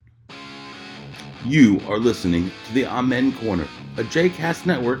You are listening to the Amen Corner, a JCast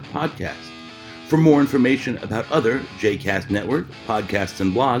Network podcast. For more information about other JCast Network podcasts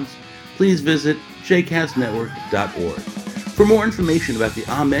and blogs, please visit jcastnetwork.org. For more information about the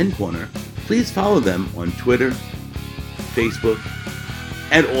Amen Corner, please follow them on Twitter, Facebook,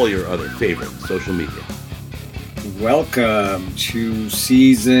 and all your other favorite social media. Welcome to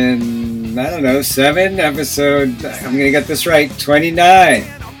season, 7, episode, I'm going to get this right, 29.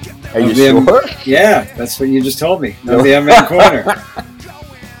 Are you sure? Yeah, that's what you just told me. Of the Amen Corner.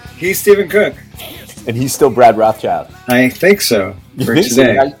 He's Stephen Cook. And he's still Brad Rothschild. I think so, for You think so?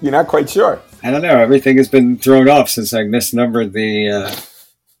 today. You're not quite sure. I don't know, everything has been thrown off since I misnumbered the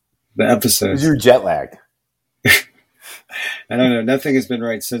episodes. You're jet lagged. I don't know, nothing has been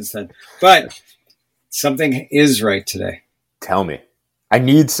right since then. But something is right today. Tell me. I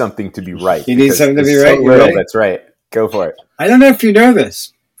need something to be right. You need something to be it's right? So You're little, right? That's right. Go for it. I don't know if you know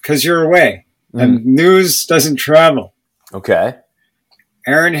this, because you're away, and news doesn't travel. Okay.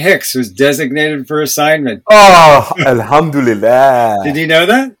 Aaron Hicks was designated for assignment. Oh, alhamdulillah. Did you know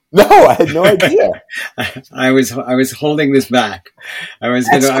that? No, I had no idea. I was holding this back. I was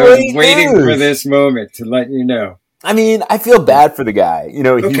That's waiting news. for this moment to let you know. I mean, I feel bad for the guy. You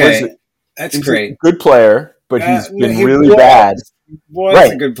know, That's he's great. a good player, but he's been He really bad. Was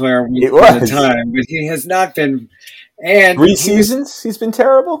Right. a good player It at the was. time, but he has not been. And 3 seasons, he's been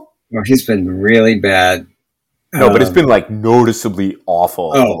terrible. he's been really bad. No, but it's been like noticeably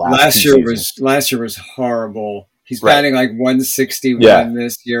awful. the last two year seasons. last year was horrible. He's Right. batting like 161 Yeah.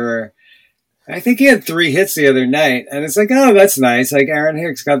 this year. I think he had 3 hits the other night, and it's like, oh, that's nice. Like Aaron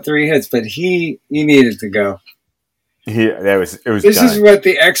Hicks got 3 hits, but he needed to go. It was This done. is what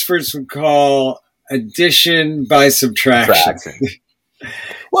the experts would call addition by subtraction.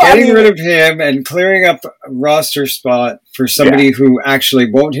 Well, Getting rid of him and clearing up a roster spot for somebody who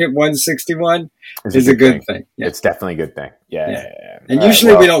actually won't hit 161 is a good thing. Yeah. It's definitely a good thing. Yeah. And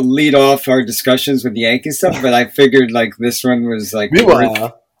usually we don't lead off our discussions with Yankee stuff, but I figured like this one was like...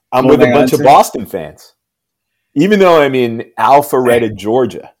 Meanwhile, I'm with a bunch of Boston fans. Even though I'm in Alpharetta,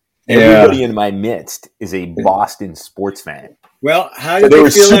 Georgia, everybody in my midst is a Boston sports fan. Well, how So did they were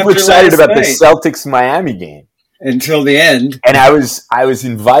feel super after excited last about the night? Celtics-Miami game. Until the end. And I was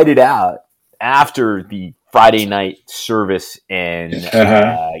invited out after the Friday night service in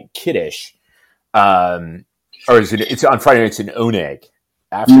Kiddish. Or it's on Friday nights in Oneg.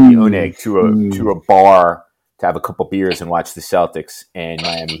 After the Oneg to a bar to have a couple beers and watch the Celtics and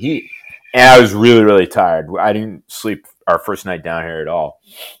Miami Heat. And I was really, really tired. I didn't sleep our first night down here at all.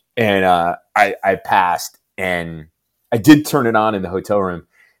 And I passed, and I did turn it on in the hotel room.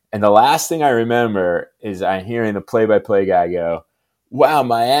 And the last thing I remember is I hearing the play-by-play guy go, wow,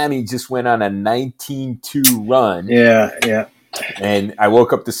 Miami just went on a 19-2 run. Yeah. And I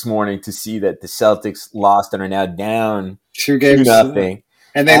woke up this morning to see that the Celtics lost and are now down 2-0.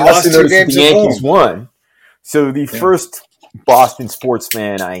 And they I lost also 2 noticed that games the at Yankees home. won. So the first Boston sports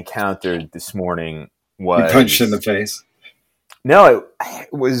fan I encountered this morning was... You punched in the face. No,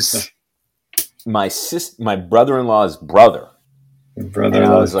 it was my brother-in-law's brother. And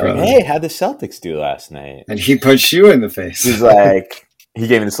I was like, hey, how'd the Celtics do last night? And he punched you in the face. He's like, he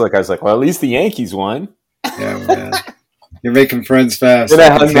gave me this look. I was like, well, at least the Yankees won. Yeah, man. You're making friends fast. Then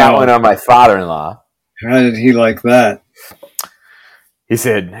I hung that one on my father-in-law. How did he like that? He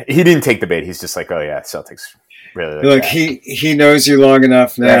said, he didn't take the bait. He's just like, oh, yeah, Celtics really Look, he knows you long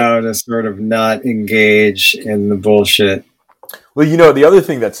enough now to sort of not engage in the bullshit. Well, you know, the other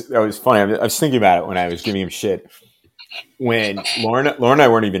thing that was funny, I was thinking about it when I was giving him shit. When Lauren and I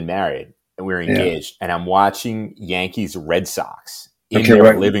weren't even married and we were engaged, and I'm watching Yankees Red Sox in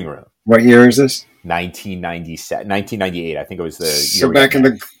their living room. What year is this? 1998. I think it was the so year back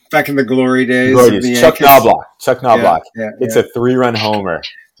in the glory days. of the Chuck Knobloch. Yeah. It's a 3-run homer.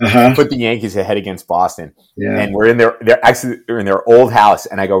 Put the Yankees ahead against Boston. Yeah. And we're in they're in their old house,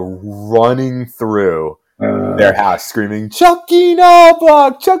 and I go running through their house screaming, Chucky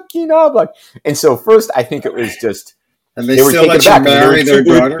Knobloch. And so first I think it was just... And they still let you marry their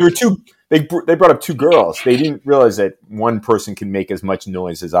daughter? They brought up 2 girls. They didn't realize that one person can make as much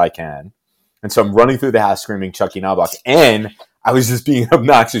noise as I can. And so I'm running through the house screaming Chucky Knobloch. And I was just being an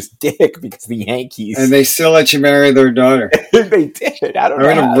obnoxious dick because the Yankees... And they still let you marry their daughter. They did. I'm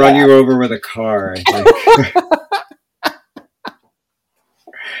going to run you over with a car, I think.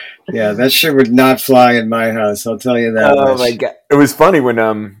 Yeah, that shit would not fly in my house. I'll tell you that. Oh, my God. It was funny when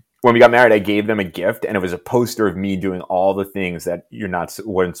we got married, I gave them a gift, and it was a poster of me doing all the things that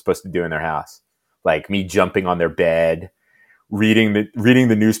weren't supposed to do in their house. Like me jumping on their bed, reading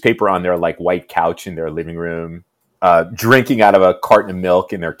the newspaper on their like white couch in their living room, drinking out of a carton of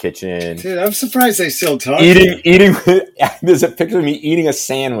milk in their kitchen. Dude, I'm surprised they still talk. Eating. There's a picture of me eating a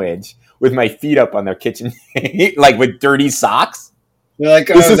sandwich with my feet up on their kitchen, like with dirty socks. You're like,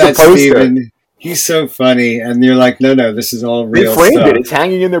 this is that's a poster. Steven. He's so funny. And you're like, no, this is all real stuff. They framed it. It's stuff.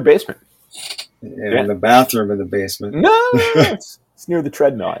 hanging in their basement. In the bathroom in the basement. No, it's near the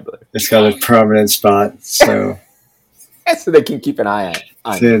treadmill, I believe. It's got a prominent spot, so they can keep an eye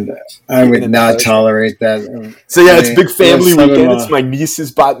on. Dude, I would not tolerate that. So yeah, it's big family weekend. It's my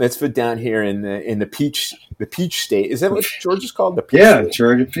niece's bat mitzvah down here in the peach state. Is that what Georgia's called? The peach state?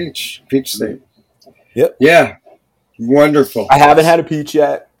 Georgia peach state. Yep. Yeah, wonderful. I haven't had a peach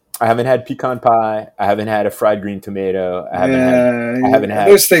yet. I haven't had pecan pie. I haven't had a fried green tomato. I haven't had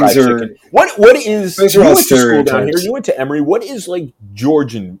those things fried are chicken. What is? Those you are all went to school down here. stereotypes. You went to Emory. What is like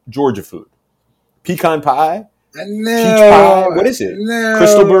Georgia food? Pecan pie. No, peach pie. What is it? No.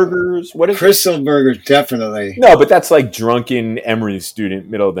 Crystal burgers. What is Crystal burgers? Definitely. No, but that's like drunken Emory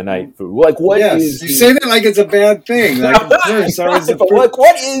student middle of the night food. Like what is? You say that like it's a bad thing. Like,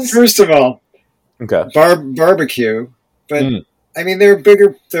 first of all, okay, barbecue. But I mean, they're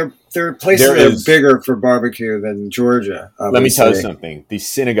bigger. There are places that are bigger for barbecue than Georgia. Obviously. Let me tell you something. The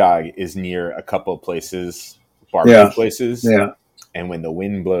synagogue is near a couple of places, barbecue places. Yeah. And when the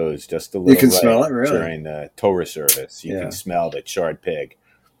wind blows just a little, you can smell it really during the Torah service. You can smell the charred pig.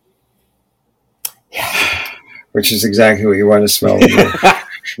 Yeah, which is exactly what you want to smell when you're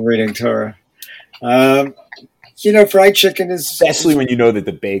reading Torah. Fried chicken is especially when you know that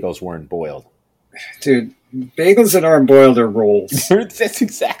the bagels weren't boiled. Dude, bagels that aren't boiled are rolls. That's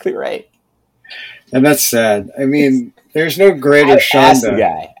exactly right. And that's sad. I mean, there's no greater shanda. I asked the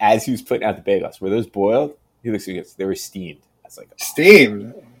guy as he was putting out the bagels, were those boiled? He looks like they were steamed. Like,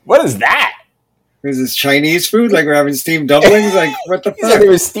 steamed. What is that? Is this Chinese food? Like we're having steamed dumplings? Like what the fuck? Said they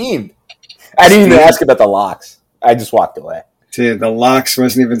were steamed. I didn't even ask about the lox. I just walked away. Dude, the lox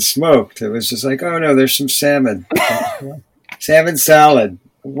wasn't even smoked. It was just like, oh no, there's some salmon. Salmon salad.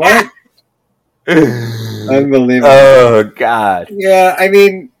 What? Unbelievable. Oh God. Yeah, I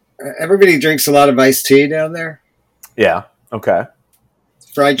mean, everybody drinks a lot of iced tea down there. Yeah. Okay.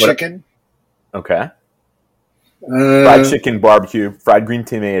 Fried chicken. Okay. Fried chicken, barbecue, fried green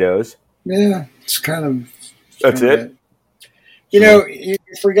tomatoes. Yeah, it's kind of... That's it? You're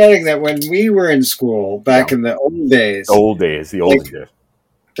forgetting that when we were in school, back in the old days... The olden days.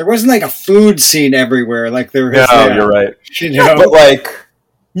 There wasn't like a food scene everywhere like there is now. No, you're right. But like,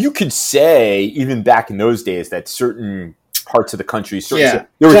 you could say, even back in those days, that certain parts of the country, there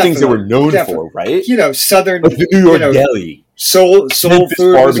were things that were known for, right? Southern... Like the New York deli. Soul food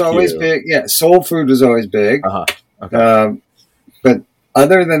was always big. Yeah, soul food was always big. Okay. But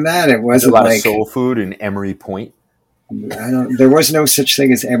other than that, it wasn't a lot of soul food in Emory Point. There was no such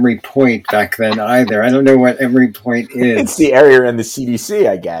thing as Emory Point back then either. I don't know what Emory Point is. It's the area in the CDC,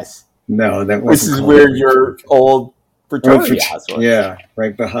 I guess. No, that wasn't. This is where your old fraternity house was. Yeah,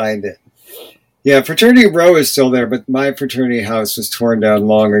 right behind it. Yeah, Fraternity Row is still there, but my fraternity house was torn down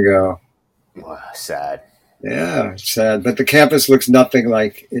long ago. Sad. Yeah, sad. But the campus looks nothing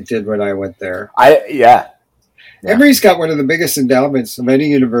like it did when I went there. Emory's got one of the biggest endowments of any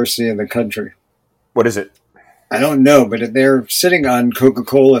university in the country. What is it? I don't know, but they're sitting on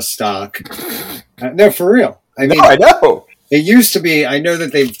Coca-Cola stock. No, for real. I know. It used to be, I know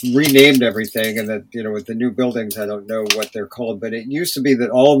that they've renamed everything and that, with the new buildings, I don't know what they're called, but it used to be that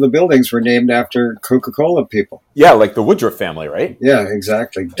all of the buildings were named after Coca-Cola people. Yeah, like the Woodruff family, right? Yeah,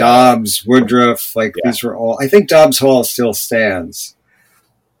 exactly. Dobbs, Woodruff, these were all, I think Dobbs Hall still stands.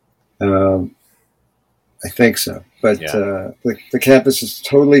 I think so. But the campus is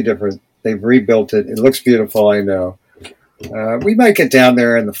totally different. They've rebuilt it. It looks beautiful, I know. We might get down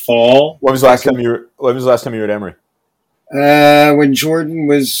there in the fall. When was the last time you were at Emory? When Jordan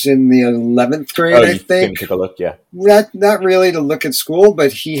was in the 11th grade, I think. Take a look, yeah. Not really to look at school,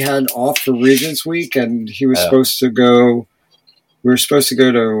 but he had off for Regents Week, and he was supposed to go. We were supposed to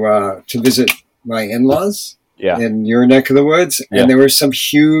go to visit my in-laws in your neck of the woods, and there was some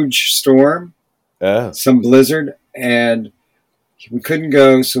huge storm, some blizzard, and we couldn't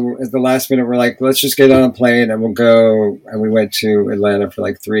go. So at the last minute, we're like, let's just get on a plane and we'll go. And we went to Atlanta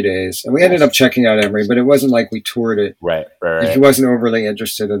for 3 days. And we ended up checking out Emory, but it wasn't like we toured it. Right. He wasn't overly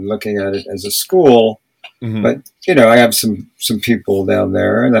interested in looking at it as a school. Mm-hmm. But, I have some people down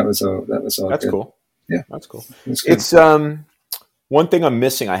there, and that was all That's good. Cool. Yeah. That's cool. It's one thing I'm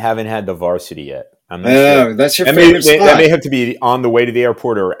missing. I haven't had the varsity yet. I'm not sure. That's your favorite spot. That may have to be on the way to the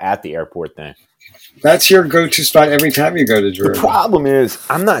airport or at the airport thing. That's your go-to spot every time you go to Jordan. The problem is,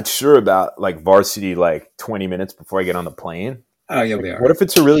 I'm not sure about varsity 20 minutes before I get on the plane. Oh, you'll be all right. What if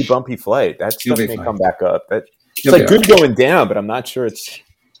it's a really bumpy flight? That stuff may come back up. It's like good going down, but I'm not sure it's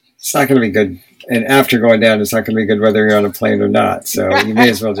not going to be good. And after going down, it's not going to be good whether you're on a plane or not. So you may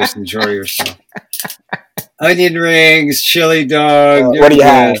as well just enjoy yourself. Onion rings, chili dog. What do you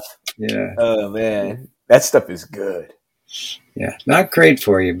have? Yeah. Oh, man. That stuff is good. Yeah. Not great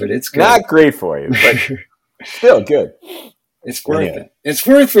for you, but it's good. Not great for you, but still good. It's worth it. It's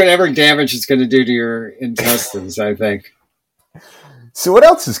worth whatever damage it's going to do to your intestines, I think. So what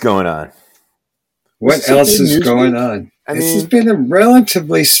else is going on? What else is going on? This has been a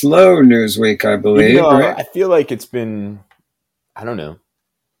relatively slow news week, I believe. Right? I feel like it's been, I don't know.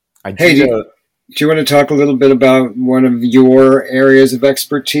 Do you want to talk a little bit about one of your areas of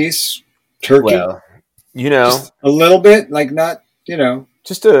expertise, Turkey? Well, just a little bit, like not,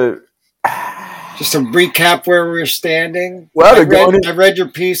 just a recap where we're standing. Well, I read your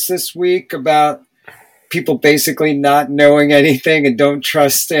piece this week about people basically not knowing anything and don't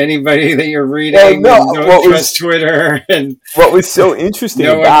trust anybody that you're reading. Don't trust Twitter. And what was so interesting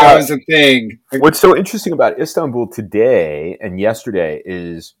no one knows a thing. What's so interesting about Istanbul today and yesterday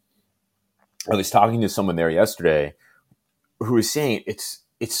is I was talking to someone there yesterday who was saying it's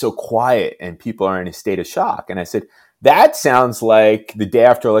so quiet and people are in a state of shock. And I said, that sounds like the day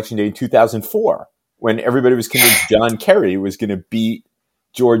after Election Day in 2004 when everybody was convinced John Kerry was going to beat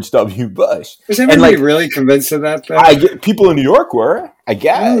George W. Bush. Was everybody really convinced of that, though? People in New York were, I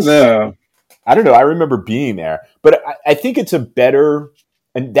guess. I don't know. I remember being there. But I think it's a better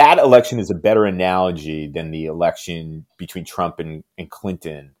 – and that election is a better analogy than the election between Trump and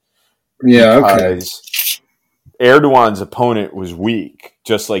Clinton. Yeah, okay. Erdogan's opponent was weak,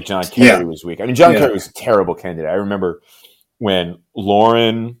 just like John Kerry was weak. I mean, John Kerry was a terrible candidate. I remember when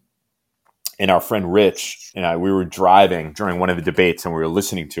Lauren and our friend Rich and we were driving during one of the debates and we were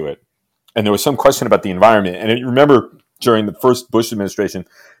listening to it. And there was some question about the environment. And you remember during the first Bush administration,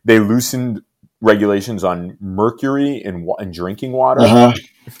 they loosened regulations on mercury in drinking water. Uh-huh.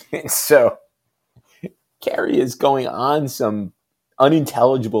 And so Kerry is going on some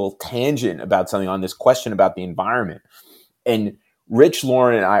unintelligible tangent about something on this question about the environment. And Rich,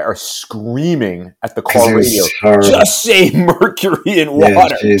 Lauren, and I are screaming at the car radio, just say mercury in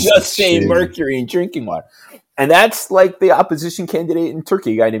water. Just say mercury in drinking water. And that's like the opposition candidate in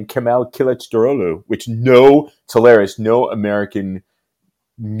Turkey, a guy named Kemal Kılıçdaroğlu, which it's hilarious, no American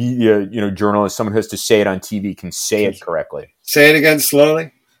media, journalist, someone who has to say it on TV can say it correctly. Say it again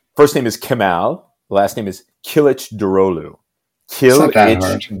slowly. First name is Kemal. Last name is Kılıçdaroğlu.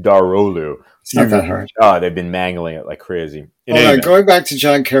 Kılıçdaroğlu. It's not that hard. Oh, they've been mangling it like crazy. Going back to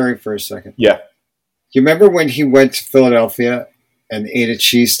John Kerry for a second. Yeah. You remember when he went to Philadelphia and ate a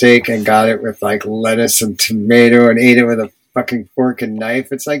cheesesteak and got it with like lettuce and tomato and ate it with a fucking fork and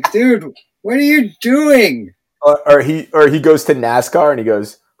knife? It's like, dude, what are you doing? Or he goes to NASCAR and he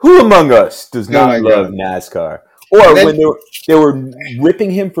goes, who among us does not love NASCAR? Or when they were ripping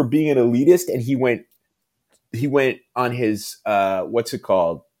him for being an elitist and he went on his what's it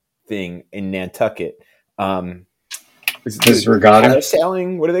called thing in Nantucket. His regatta?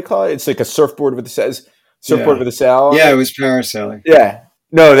 Parasailing? What do they call it? It's like a surfboard with with a sail. Yeah, it was parasailing. Yeah.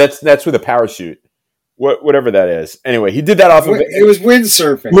 No, that's with a parachute. Whatever that is. Anyway, he did that off of it was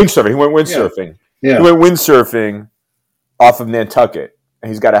windsurfing. He went windsurfing. Yeah. He went windsurfing off of Nantucket. And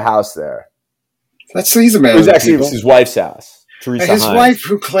he's got a house there. He's a man. It was actually his wife's house. Teresa his Hines. wife,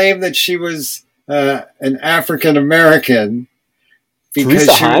 who claimed that she was an African American because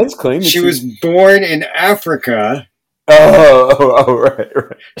Teresa Hines claimed she was born in Africa. Oh, right.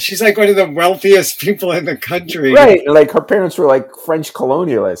 She's like one of the wealthiest people in the country. Right, like her parents were like French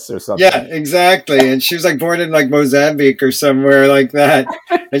colonialists or something. Yeah, exactly. And she was like born in like Mozambique or somewhere like that.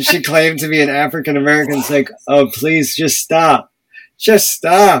 And she claimed to be an African American. It's like, oh, please, just stop. Just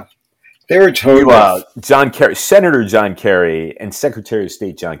stop. They were totally John Kerry, Senator John Kerry and Secretary of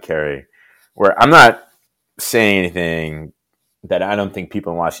State John Kerry, where I'm not saying anything that I don't think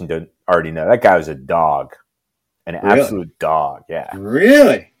people in Washington already know. That guy was a dog. An absolute dog, yeah.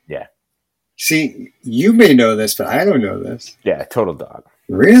 Really? Yeah. See, you may know this, but I don't know this. Yeah, total dog.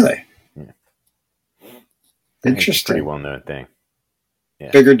 Really? Yeah. Interesting. Pretty well-known thing. Yeah.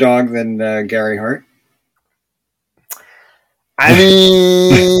 Bigger dog than Gary Hart? I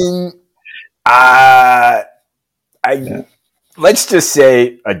mean, let's just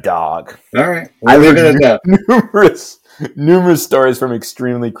say a dog. All right. We'll leave it at that. Numerous stories from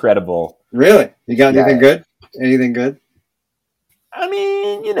extremely credible. Really? You got anything good? Anything good? I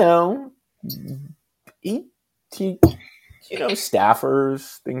mean, he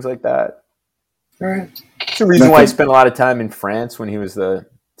staffers, things like that. All right. It's the reason why he spent a lot of time in France when he was the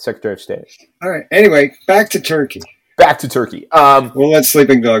Secretary of State. All right. Anyway, back to Turkey. We'll let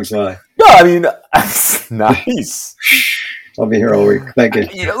sleeping dogs lie. No, I mean, nice. I'll be here all week. Thank you.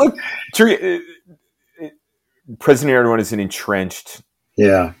 You know, look, President Erdogan is an entrenched,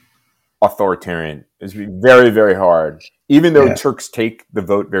 authoritarian. It's very, very hard. Even though Turks take the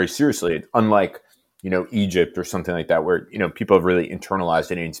vote very seriously, unlike Egypt or something like that, where people have really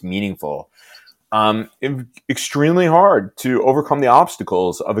internalized it and it's meaningful. Extremely hard to overcome the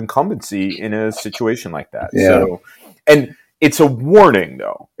obstacles of incumbency in a situation like that. Yeah. So, and it's a warning,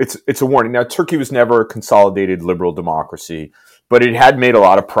 though. It's a warning. Now, Turkey was never a consolidated liberal democracy, but it had made a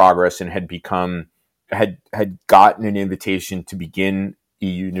lot of progress and had gotten an invitation to begin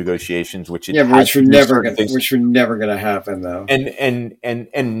EU negotiations, which were never going to happen, though.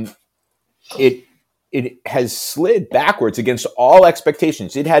 And it has slid backwards against all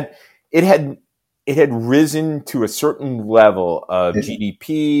expectations. It had risen to a certain level of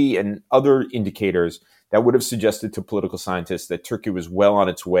GDP and other indicators that would have suggested to political scientists that Turkey was well on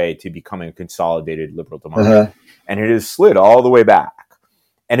its way to becoming a consolidated liberal democracy. And it has slid all the way back.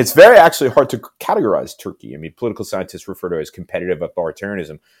 And it's very actually hard to categorize Turkey. I mean, political scientists refer to it as competitive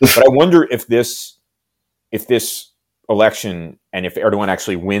authoritarianism. But I wonder if this election and if Erdogan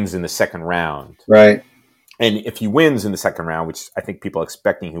actually wins in the second round. Right. And if he wins in the second round, which I think people are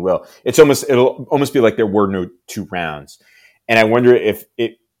expecting he will, it'll almost be like there were no two rounds. And I wonder if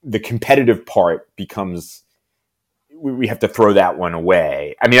the competitive part becomes, we have to throw that one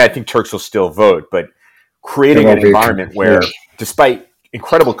away. I mean, I think Turks will still vote, but creating an environment where, despite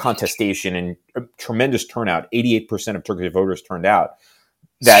incredible contestation and a tremendous turnout, 88% of Turkish voters turned out,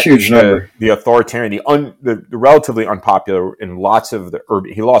 that huge number. The authoritarian, the relatively unpopular in lots of the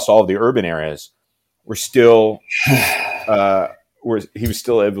urban, he lost all of the urban areas, were still, he was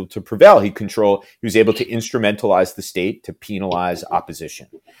still able to prevail. He was able to instrumentalize the state to penalize opposition.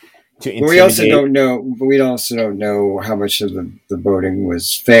 We also don't know how much of the voting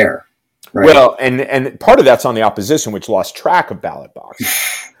was fair. Right? Well, and part of that's on the opposition, which lost track of ballot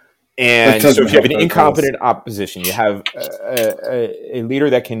boxes. And so if you have an incompetent opposition, you have a leader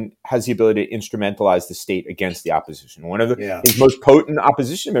that has the ability to instrumentalize the state against the opposition. One of his most potent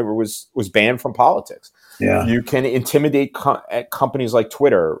opposition member was banned from politics. Yeah. You can intimidate companies like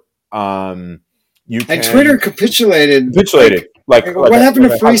Twitter. Twitter capitulated. What happened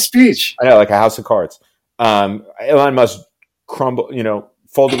to free speech? I know, like a house of cards. Elon Musk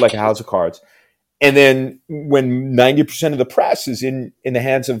folded like a house of cards. And then when 90% of the press is in the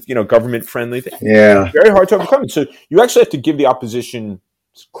hands of, government-friendly things, it's very hard to overcome it. So you actually have to give the opposition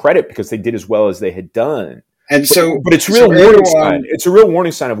credit because they did as well as they had done. And but it's a real warning sign. It's a real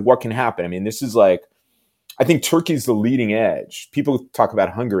warning sign of what can happen. I mean, this is like, I think Turkey's the leading edge. People talk about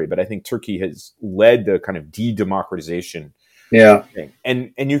Hungary, but I think Turkey has led the kind of de-democratization thing.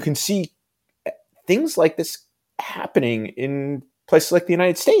 And you can see things like this happening in places like the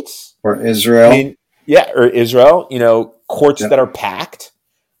United States. Or Israel. Or Israel, courts that are packed,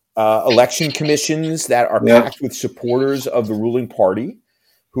 election commissions that are packed with supporters of the ruling party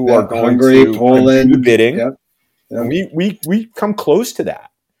who are going Hungary, to Poland, do the bidding. Yep. And we come close to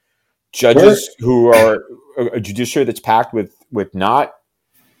that. Judges who are a judiciary that's packed with not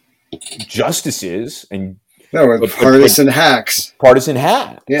justices and partisan hacks. Partisan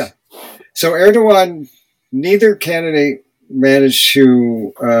hacks. Yeah. So Erdogan, neither candidate managed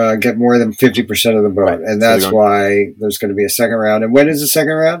to get more than 50% of the vote. Right. And that's why there's going to be a second round. And when is the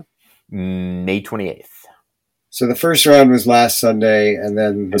second round? May 28th. So the first round was last Sunday, and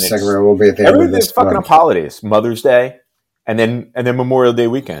then the second round will be at the end of this month. Fucking up holidays, Mother's Day, and then Memorial Day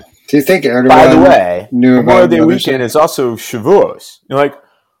weekend. Do you think Erdogan, by the way, knew Memorial about Day weekend is also Shavuos? You're like,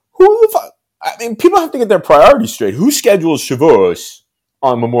 who the fuck? I mean, people have to get their priorities straight. Who schedules Shavuos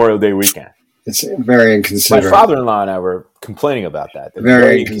on Memorial Day weekend? It's very inconsiderate. My father-in-law and I were complaining about that.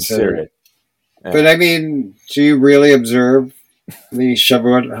 Very inconsiderate. Yeah. But I mean, do you really observe the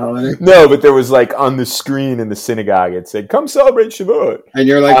Shavuot holiday? No, but there was like on the screen in the synagogue, it said, "Come celebrate Shavuot." And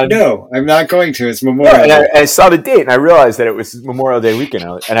you're like, "No, I'm not going to. It's Memorial Day." And I saw the date, and I realized that it was Memorial Day weekend.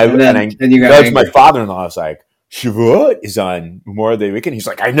 And I nudged my father-in-law. I was like, "Shavuot is on Memorial Day weekend." He's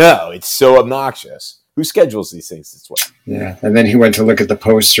like, "I know. It's so obnoxious. Who schedules these things this way?" Yeah, and then he went to look at the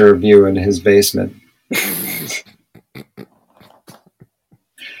poster of you in his basement.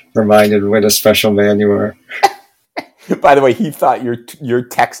 Reminded what a special man you are. By the way, he thought your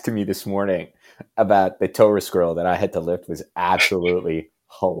text to me this morning about the Torah scroll that I had to lift was absolutely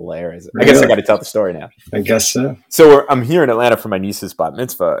hilarious. Really? I guess I got to tell the story now. I guess so. So I'm here in Atlanta for my niece's bat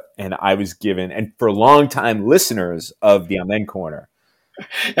mitzvah, and I was given, and for long-time listeners of the Amen Corner,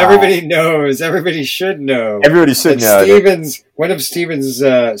 everybody knows. Everybody should know. Everybody should know. One of Stephen's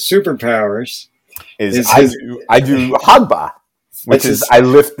superpowers is I do Hagbah. which is I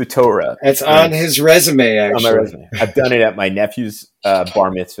lift the Torah. That's on his resume, actually. On my resume. I've done it at my nephew's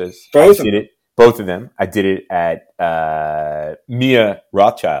bar mitzvahs. Both of them. I did it at Mia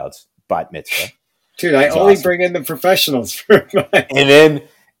Rothschild's bat mitzvah. Dude, I only bring in the professionals for mine.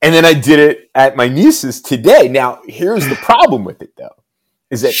 And then I did it at my niece's today. Now, here's the problem with it, though,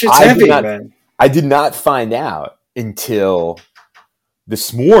 is that I did not find out until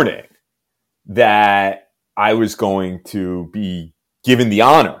this morning that I was going to be given the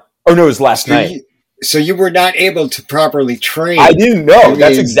honor. Oh, no, it was last night. So you were not able to properly train. I didn't know.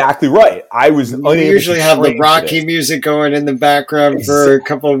 That's exactly right. I was unable to usually have the Rocky music going in the background for a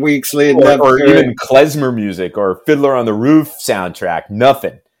couple of weeks leading up. Or even klezmer music or Fiddler on the Roof soundtrack.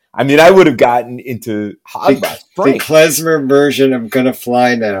 Nothing. I mean, I would have gotten into Hagbah. The klezmer version of Gonna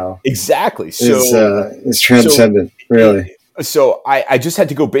Fly Now. Exactly. Is transcendent, really. So I just had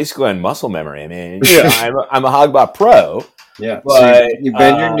to go basically on muscle memory. I mean, I'm a Hagbah pro. Yeah, but, so you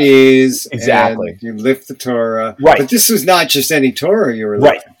bend your knees, exactly. And you lift the Torah, right? But this was not just any Torah you were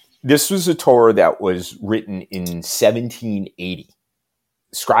lifting. Right. This was a Torah that was written in 1780,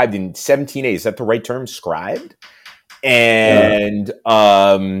 scribed in 1780. Is that the right term? Scribed, and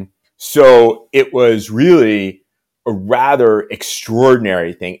so it was really a rather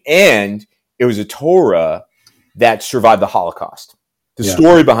extraordinary thing, and it was a Torah that survived the Holocaust. The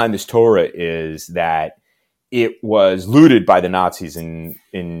story behind this Torah is that it was looted by the Nazis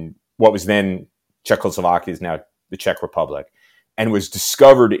in what was then Czechoslovakia, is now the Czech Republic, and was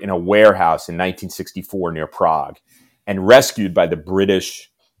discovered in a warehouse in 1964 near Prague and rescued by the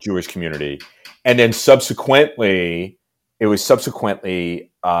British Jewish community. And then it was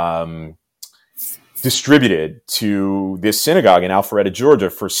subsequently distributed to this synagogue in Alpharetta,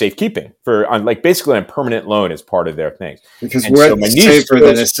 Georgia for safekeeping, basically on permanent loan as part of their things. Because what's safer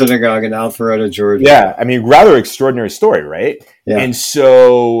than a synagogue in Alpharetta, Georgia? Yeah, I mean, rather extraordinary story, right? Yeah. And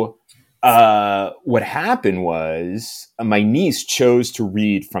so what happened was my niece chose to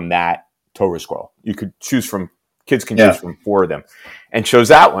read from that Torah scroll. You could choose from, kids can choose from 4 of them, and chose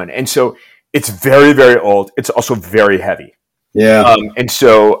that one. And so it's very, very old. It's also very heavy. Yeah. And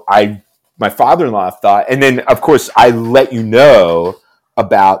so my father-in-law thought, and then of course I let you know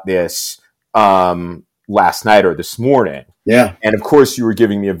about this last night or this morning. Yeah. And of course you were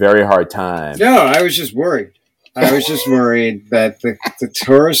giving me a very hard time. No, I was just worried. I was just worried that the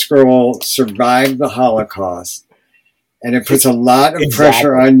Torah scroll survived the Holocaust, and it puts a lot of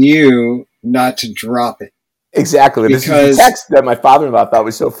pressure on you not to drop it. Exactly. This is the text that my father-in-law thought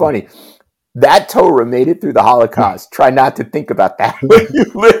was so funny. That Torah made it through the Holocaust. Try not to think about that when you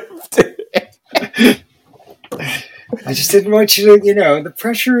lived. I just didn't want you to, the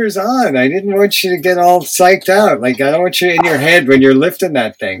pressure is on. I didn't want you to get all psyched out. Like, I don't want you in your head when you're lifting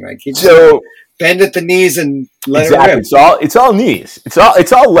that thing. Like, you just bend at the knees and let it rip. It's all knees. It's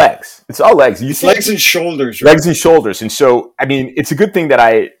all legs. It's all legs. It's legs and shoulders. Right? Legs and shoulders. And so, I mean, it's a good thing that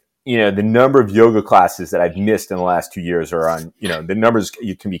the number of yoga classes that I've missed in the last 2 years are on, the numbers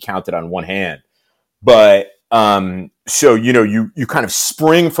you can be counted on one hand. But, so, you kind of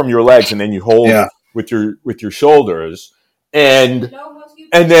spring from your legs and then you hold with your shoulders, and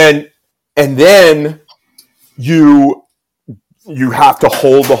then you have to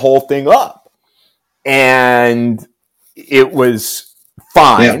hold the whole thing up, and it was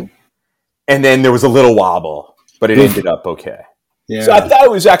fine. Yeah. And then there was a little wobble, but it ended up okay. Yeah. So I thought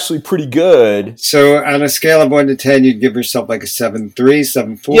it was actually pretty good. So on a scale of 1 to 10, you'd give yourself like a 7.3,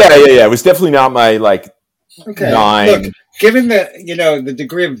 7.4. Yeah. It was definitely not my 9. Look, given the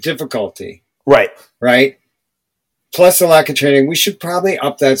degree of difficulty, right, plus the lack of training, we should probably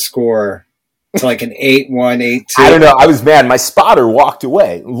up that score to like an 8.1, 8.2. I don't know. I was mad. My spotter walked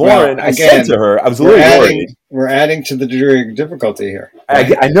away. Lauren, I said to her, I was a little worried. We're adding to the degree of difficulty here.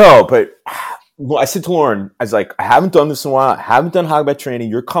 Right? I know, but I said to Lauren, I was like, I haven't done this in a while. I haven't done Hagbah training.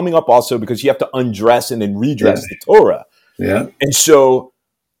 You're coming up also because you have to undress and then redress the Torah. Yeah. And so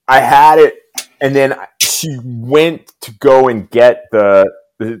I had it, and then she went to go and get the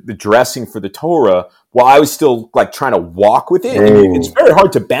dressing for the Torah while I was still like trying to walk with it. And it's very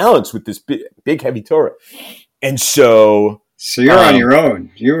hard to balance with this big heavy Torah. And so you're on your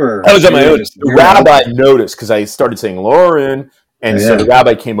own. I was on my own. The rabbi noticed because I started saying Lauren, and so the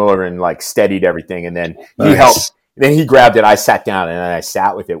rabbi came over and like steadied everything, and then he helped. Then he grabbed it. I sat down and then I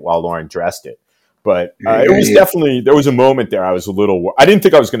sat with it while Lauren dressed it. But it was definitely, there was a moment there I was a little, I didn't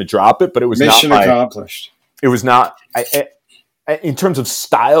think I was going to drop it, but it was mission accomplished. It was not, in terms of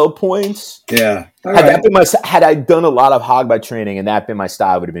style points. Yeah. Had I done a lot of Hagbah training and that been my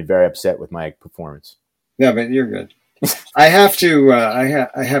style, I would have been very upset with my performance. Yeah, but you're good. I have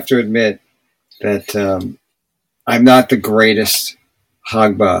to admit that I'm not the greatest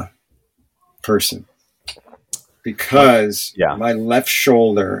Hagbah person because my left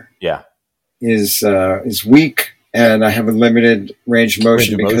shoulder is weak, and I have a limited range of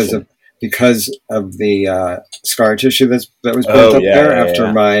motion because of the scar tissue that was built up there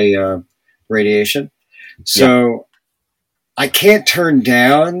after my radiation. So I can't turn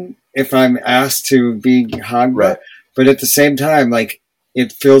down if I'm asked to be Hagbah, but at the same time, like,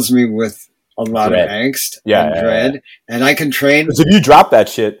 it fills me with a lot of angst and dread, and I can train. Because if you drop that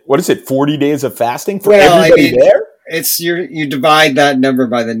shit, what is it? 40 days of fasting for everybody there? It's you divide that number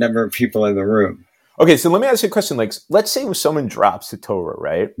by the number of people in the room. Okay, so let me ask you a question. Like, let's say when someone drops the Torah,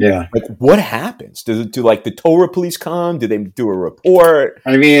 right? Yeah. Like, what happens? Do like the Torah police come? Do they do a report?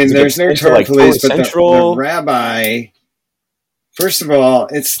 I mean, there's no Torah police, but the rabbi. First of all,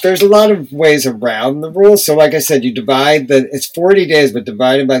 there's a lot of ways around the rules. So, like I said, you divide it's 40 days, but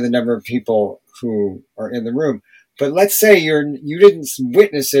divided by the number of people who are in the room. But let's say you didn't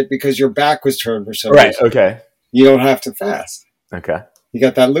witness it because your back was turned for some reason. Okay. You don't have to fast. Okay. You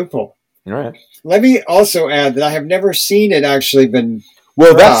got that loophole. All right. Let me also add that I have never seen it actually been.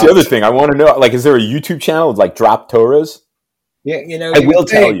 Well, that's the other thing I want to know. Like, is there a YouTube channel with like drop Torahs? Yeah, I will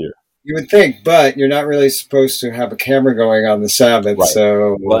tell you. You would think, but you're not really supposed to have a camera going on the Sabbath. Right.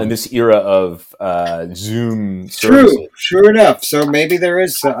 So, well, in this era of Zoom services. Sure enough. So maybe there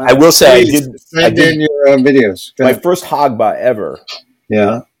is. I will say, I did in your videos. My first Hagbah ever.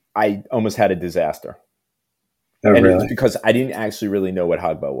 Yeah, I almost had a disaster. Oh, and really? It was because I didn't actually really know what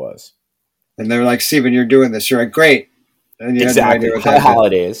Hagbah was. And they're like, Stephen, you're doing this. You're like, great. And you exactly. High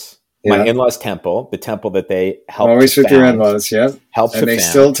holidays. Yeah. My in-laws' temple, the temple that they helped. Always with your in-laws, yeah. And they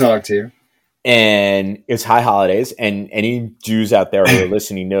still talk to you. And it's high holidays, and any Jews out there who are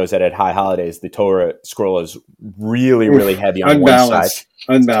listening knows that at high holidays, the Torah scroll is really, really heavy on one side.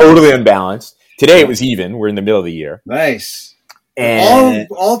 Totally unbalanced. Today it was even. We're in the middle of the year. Nice. And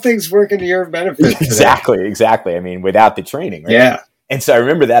all things work into your benefit. Exactly. I mean, without the training, right? Yeah. And so I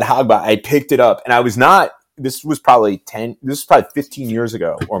remember that Hagbah, I picked it up, and I was not. This was probably 15 years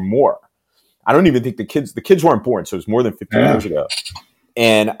ago or more. I don't even think the kids weren't born, so it was more than 15 years ago.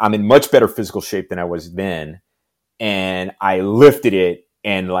 And I'm in much better physical shape than I was then. And I lifted it,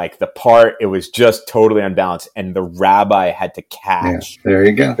 and like it was just totally unbalanced. And the rabbi had to catch there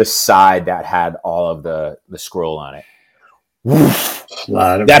you go. The side that had all of the scroll on it.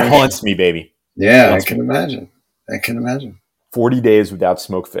 That haunts me, baby. Yeah, I can imagine. 40 days without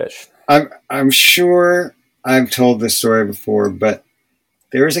smoked fish. I'm sure I've told this story before, but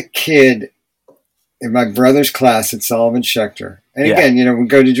there was a kid in my brother's class at Solomon Schechter. And again, we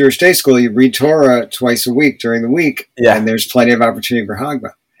go to Jewish day school, you read Torah twice a week during the week, and there's plenty of opportunity for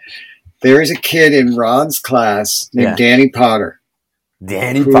Hagbah. There is a kid in Ron's class named Danny Potter.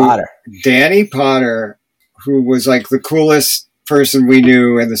 Danny Potter, who was like the coolest person we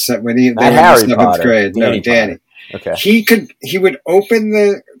knew in the when they were in the 7th grade. Danny. Okay. He would open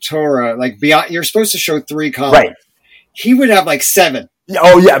the Torah, like beyond, you're supposed to show 3 columns. Right. He would have like 7.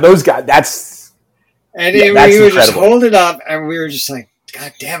 Oh yeah, those guys. He would just hold it up, and we were just like,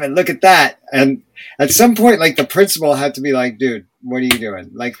 God damn it, look at that. And at some point, like, the principal had to be like, dude, what are you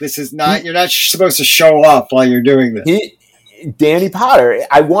doing? Like, this is not, you're not supposed to show off while you're doing this. Danny Potter,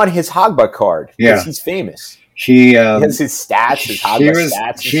 I want his Hagbah card because he's famous. He has his stats, his Hagbah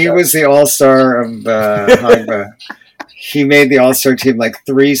stats. He was the all-star of Hagbah. He made the all-star team like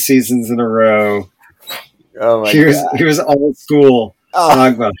 3 seasons in a row. Oh my God. He was old school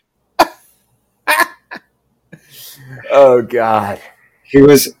Hagbah. Oh God. He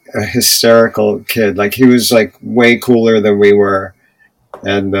was a hysterical kid. Like, he was like way cooler than we were.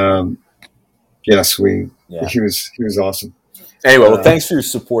 And he was awesome. Anyway, well, thanks for your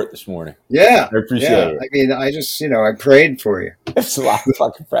support this morning. Yeah. I appreciate it. I mean, I just, I prayed for you. It's a lot of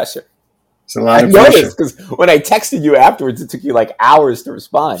fucking pressure. It's a lot of pressure. I noticed because when I texted you afterwards, it took you like hours to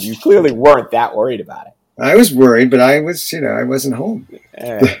respond. You clearly weren't that worried about it. I was worried, but I was, I wasn't home.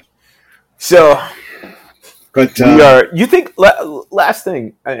 So, but you think, last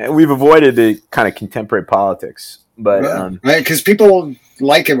thing, we've avoided the kind of contemporary politics, but because people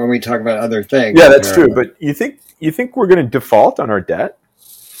like it when we talk about other things. Yeah, that's true. But you think we're going to default on our debt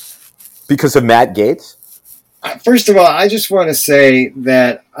because of Matt Gaetz? First of all, I just want to say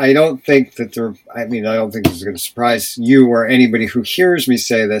that I don't think that I don't think this is going to surprise you or anybody who hears me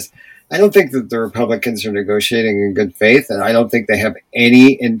say this. I don't think that the Republicans are negotiating in good faith, and I don't think they have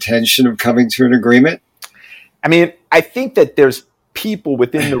any intention of coming to an agreement. I mean, I think that there's people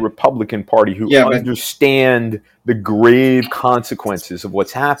within the Republican Party who understand the grave consequences of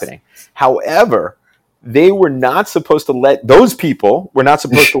what's happening. However, they were not supposed to let those people were not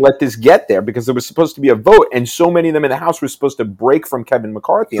supposed to let this get there because there was supposed to be a vote, and so many of them in the House were supposed to break from Kevin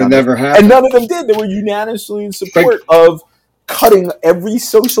McCarthy. It never happened, and none of them did. They were unanimously in support of cutting every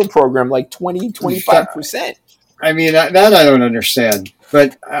social program like 20-25%. I mean, that I don't understand,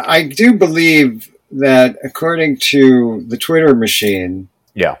 but I do believe that according to the Twitter machine,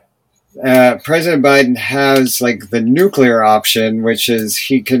 President Biden has like the nuclear option, which is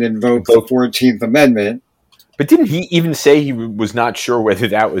he can invoke the 14th Amendment. But didn't he even say he was not sure whether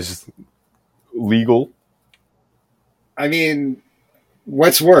that was legal? I mean,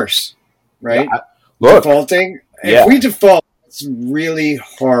 what's worse, right? Look, defaulting. If we default, it's really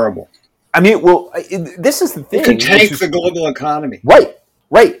horrible. I mean, well, this is the thing. It could tank the global economy.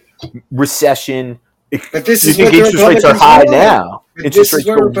 Right. Recession. But this is what interest rates are high now. This is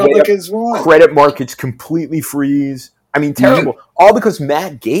what Republicans want. Credit markets completely freeze. I mean, terrible. All because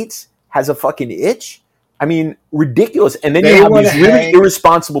Matt Gaetz has a fucking itch. I mean, ridiculous. And then you have these really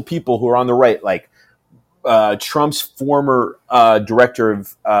irresponsible people who are on the right, like Trump's former director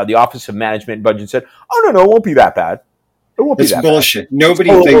of the Office of Management and Budget said, "Oh no, it won't be that bad. It won't be that bullshit. bad." Nobody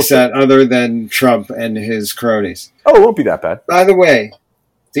thinks that other than Trump and his cronies. Oh, it won't be that bad. By the way,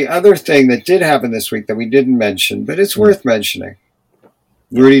 the other thing that did happen this week that we didn't mention, but it's worth mentioning,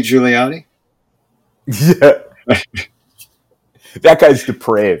 Rudy Giuliani. Yeah. That guy's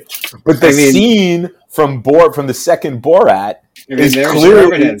depraved. But the scene from the second Borat is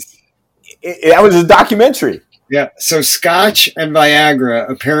clearly evidence. That was a documentary. Yeah. So Scotch and Viagra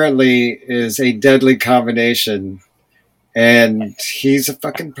apparently is a deadly combination. And he's a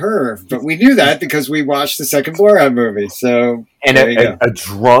fucking perv. But we knew that because we watched the second Borat movie. So a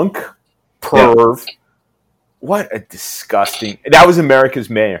drunk perv. Yeah. What a disgusting... That was America's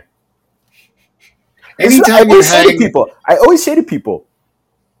mayor. Anytime I always say to people,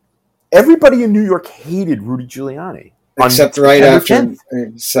 everybody in New York hated Rudy Giuliani. Except after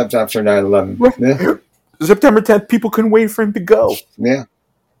 9/11. Yeah. September 10th, people couldn't wait for him to go. Yeah.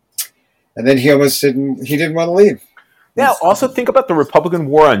 And then he didn't want to leave. Now, also think about the Republican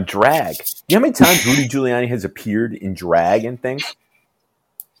war on drag. You know how many times Rudy Giuliani has appeared in drag and things?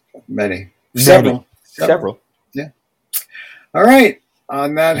 Many. Several. Yeah. All right.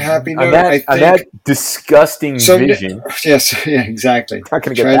 On that happy note, on that disgusting vision. Yes, yeah, exactly. Not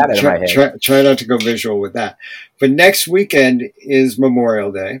going to get that out of my head. Try not to go visual with that. But next weekend is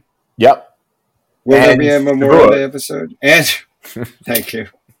Memorial Day. Yep. Will there be a Memorial Day episode? And thank you.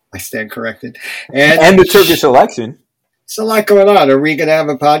 I stand corrected. And the Turkish election. There's a lot going on. Are we going to have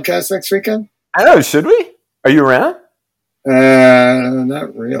a podcast next weekend? I don't know. Should we? Are you around?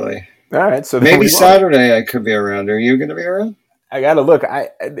 Not really. All right. So maybe Saturday I could be around. Are you going to be around? I got to look.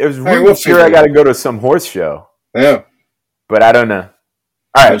 There's rumors here I got to go to some horse show. Yeah. But I don't know.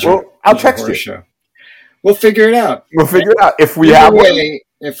 All right. Well, I'll text you. Show. We'll figure it out. If we have one.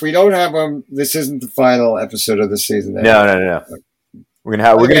 If we don't have them, this isn't the final episode of the season. No. We're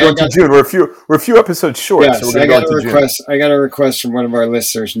gonna go into June. We're a few episodes short. Yes, so we're gonna go into June. I got a request from one of our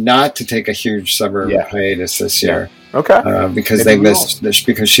listeners not to take a huge summer hiatus this year. Okay. Because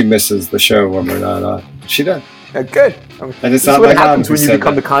because she misses the show when we're not on. She does. Good. And it's not what happens when you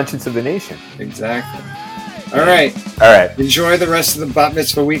become the conscience of the nation. Exactly. All right. Enjoy the rest of the bat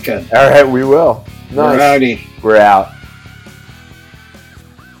mitzvah weekend. All right, we will. Nice. We're outie. We're out.